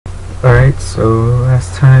Alright, so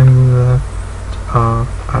last time we left off,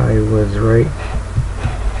 I was right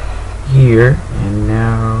here, and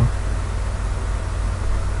now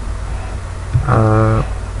I'm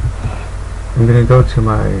gonna go to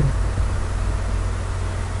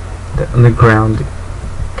the underground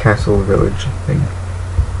castle village thing.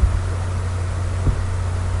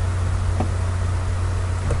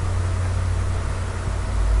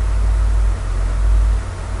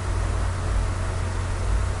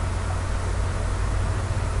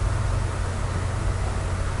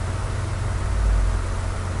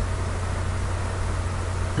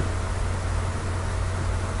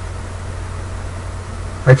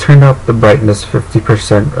 I turned up the brightness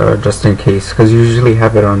 50% just in case, because you usually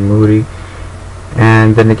have it on moody,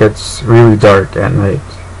 and then it gets really dark at night.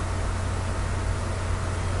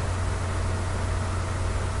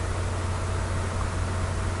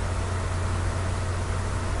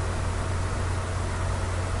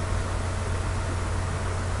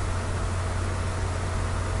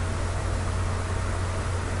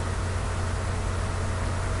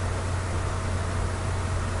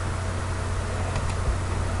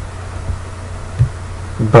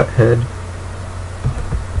 Butthead.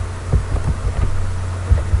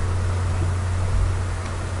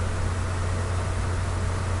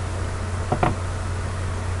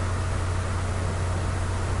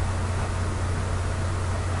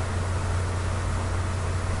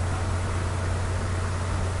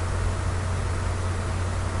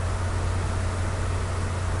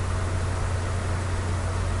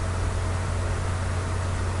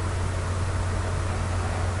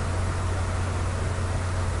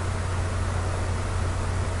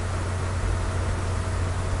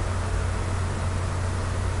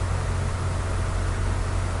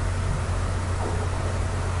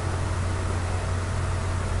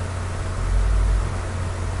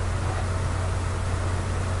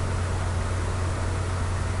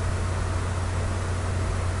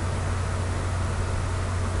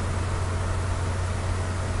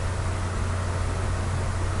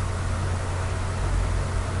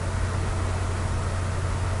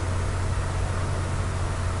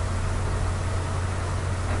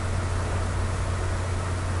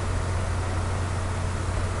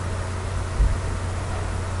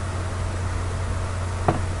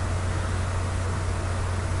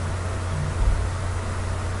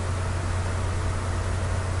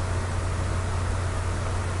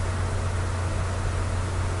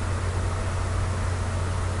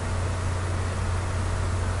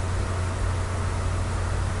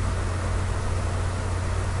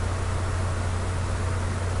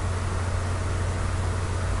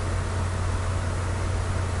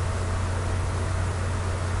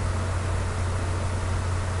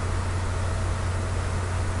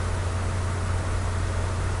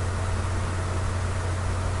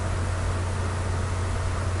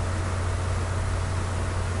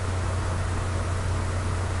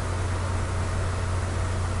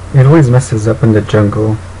 It always messes up in the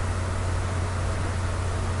jungle.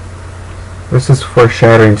 This is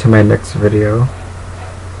foreshadowing to my next video.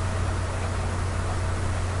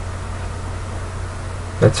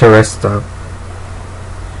 That's a rest stop.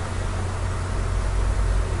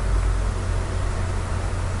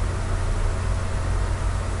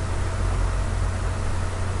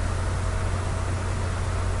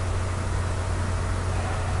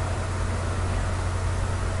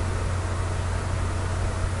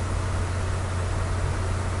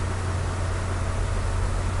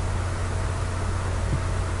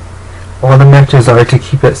 All the matches are to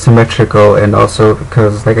keep it symmetrical, and also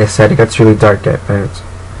because, like I said, it gets really dark at night.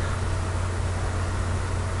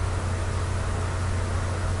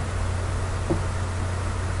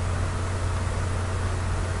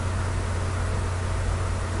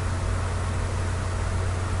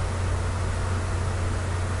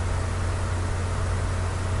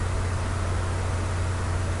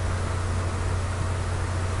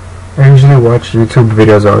 I usually watch YouTube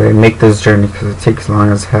videos while I make this journey because it takes long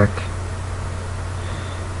as heck.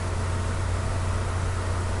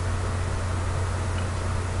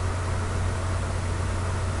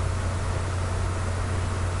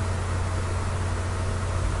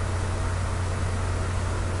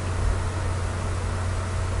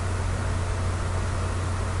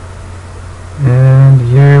 And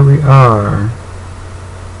here we are.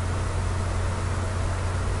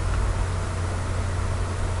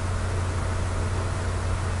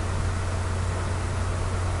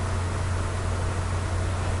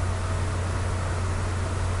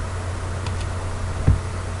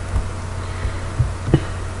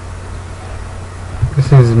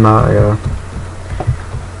 This is my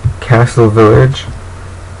castle village.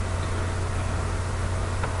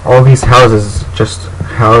 all these houses just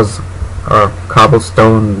house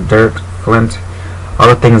cobblestone, dirt, flint, all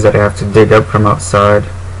the things that I have to dig up from outside.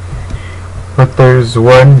 But there's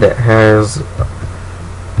one that has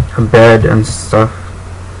a bed and stuff.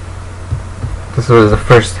 This was the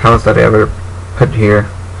first house that I ever put here.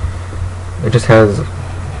 It just has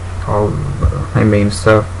all my main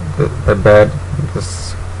stuff, the bed,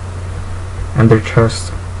 this, and their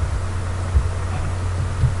chest.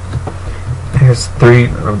 It has 3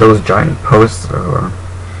 of those giant posts, so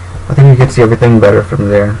I think you can see everything better from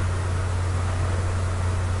there.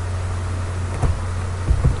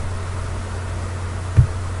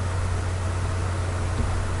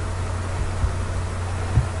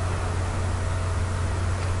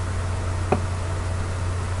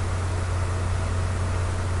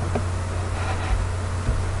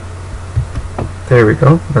 There we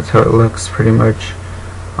go. That's how it looks pretty much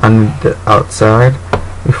on the outside.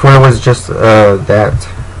 Before it was just that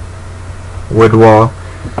wood wall,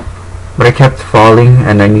 but I kept falling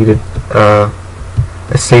and I needed a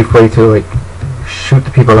safe way to like shoot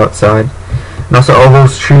the people outside. And also all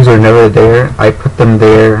those trees are never there. I put them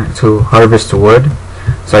there to harvest wood.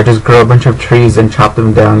 So I just grow a bunch of trees and chop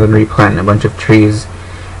them down and replant a bunch of trees.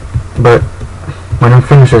 But when I'm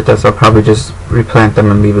finished with this, I'll probably just replant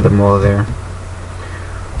them and leave them all there.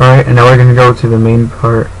 Alright, and now we're gonna go to the main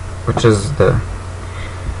part, which is the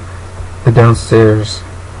downstairs.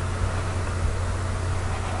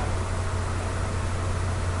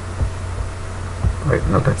 Wait,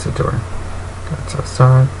 no, that's the door. That's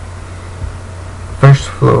outside. First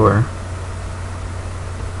floor.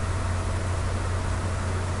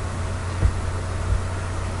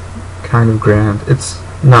 Kind of grand. It's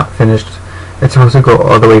not finished. It's supposed to go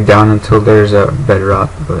all the way down until there's a bedrock,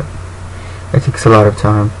 but it takes a lot of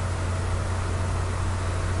time.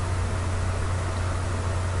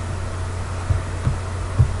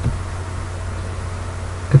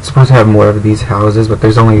 It's supposed to have more of these houses, but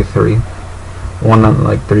there's only 3. One on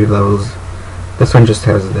like 3 levels. This one just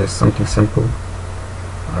has this, something simple.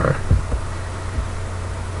 Alright.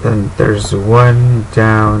 Then there's one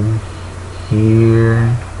down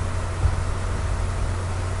here.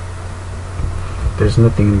 There's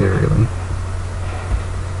nothing in there really.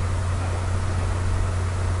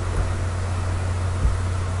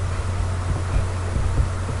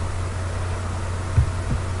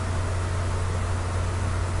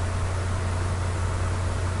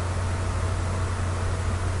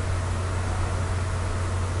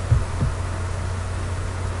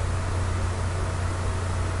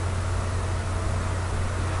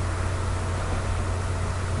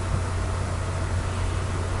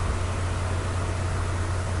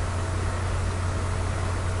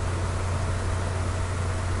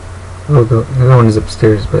 Oh, the other one is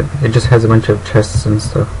upstairs, but it just has a bunch of chests and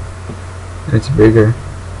stuff. And it's bigger.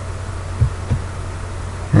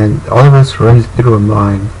 And all of this runs through a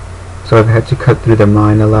mine. So I've had to cut through the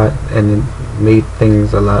mine a lot, and it made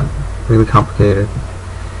things a lot really complicated.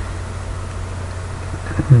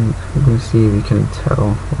 And let me see if we can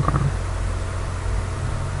tell. Hold on.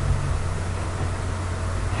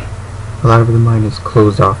 A lot of the mine is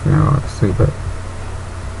closed off now, honestly, but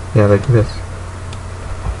yeah, like this.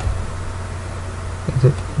 Is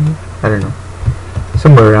it? I don't know.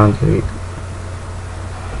 Somewhere around here.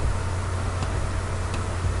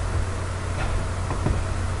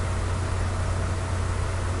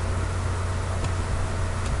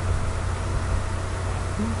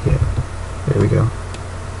 Yeah, there we go.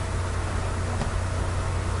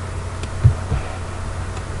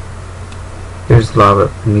 There's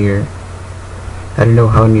lava near. I don't know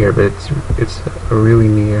how near, but it's really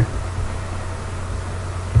near.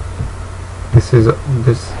 This is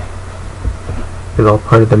all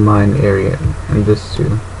part of the mine area, and this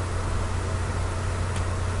too.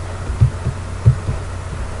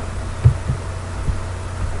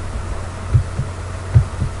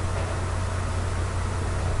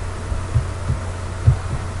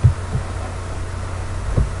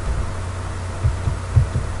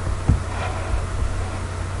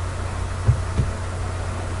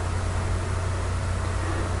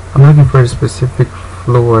 I'm looking for a specific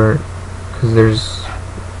floor because there's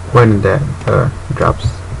one that drops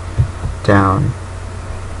down.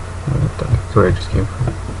 That's where I just came from.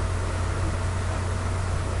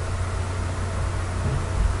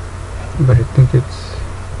 But I think it's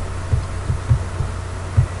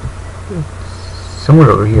somewhere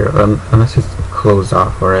over here, unless it's closed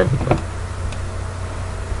off already.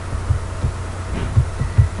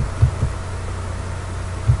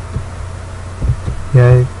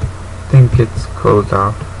 Yeah, I think it's closed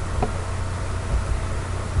off.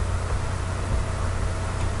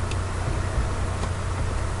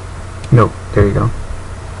 Nope, there you go.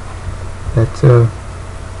 That's the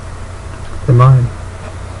mine.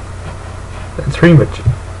 That's pretty much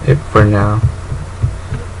it for now.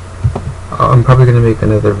 I'm probably gonna make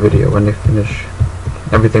another video when I finish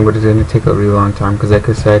everything, but it's gonna take a really long time because, like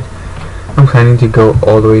I said, I'm planning to go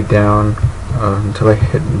all the way down until I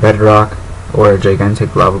hit bedrock or a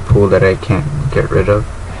gigantic lava pool that I can't get rid of,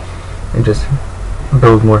 and just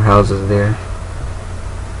build more houses there.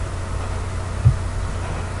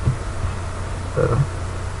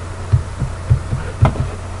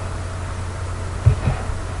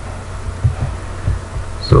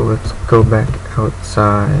 So let's go back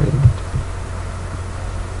outside.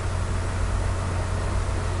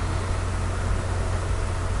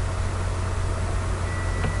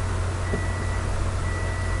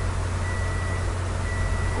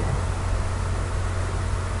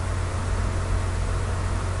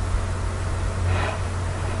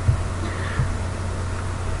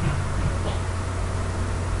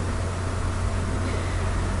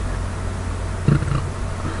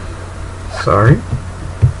 Sorry.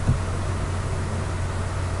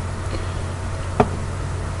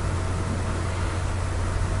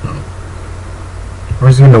 I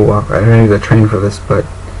was gonna walk. I don't need a train for this, but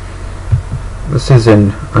this is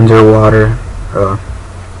an underwater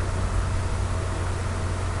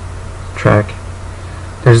track.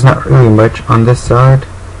 There's not really much on this side.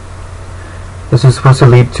 This is supposed to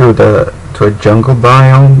lead to a jungle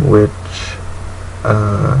biome, which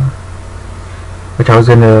I was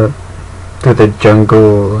gonna do the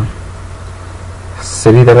jungle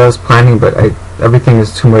city that I was planning, but everything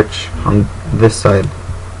is too much on this side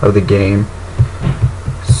of the game,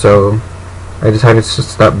 so I decided to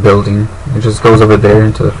stop building. It just goes over there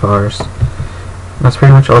into the forest. That's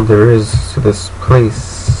pretty much all there is to this place,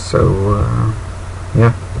 so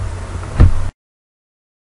yeah.